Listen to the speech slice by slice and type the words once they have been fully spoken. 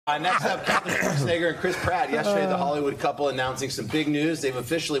Next up, Katherine Schwarzenegger and Pratt. Yesterday, the Hollywood couple announcing some big news. They've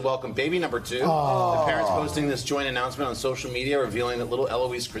officially welcomed baby number 2. The parents posting this joint announcement on social media, revealing that little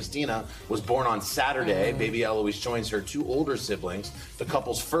Eloise Christina was born on Saturday. Baby Eloise joins her 2 older siblings, the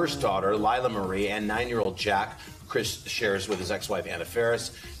couple's first daughter, Lila Marie, and 9-year-old Jack. Chris shares with his ex-wife, Anna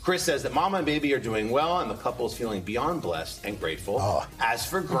Faris. Chris says that mama and baby are doing well, and the couple is feeling beyond blessed and grateful. As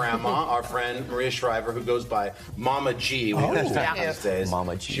for grandma, our friend Maria Shriver, who goes by Mama G, we know back these days,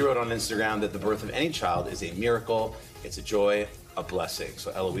 Mama G. She wrote on Instagram that the birth of any child is a miracle. It's a joy, a blessing.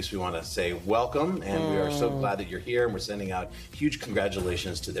 So Eloise, we want to say welcome, and we are so glad that you're here, and we're sending out huge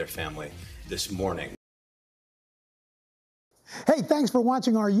congratulations to their family this morning. Hey, thanks for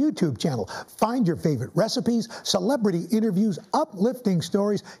watching our YouTube channel. Find your favorite recipes, celebrity interviews, uplifting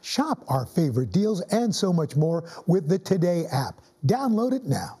stories, shop our favorite deals, and so much more with the Today app. Download it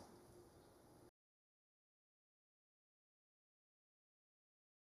now.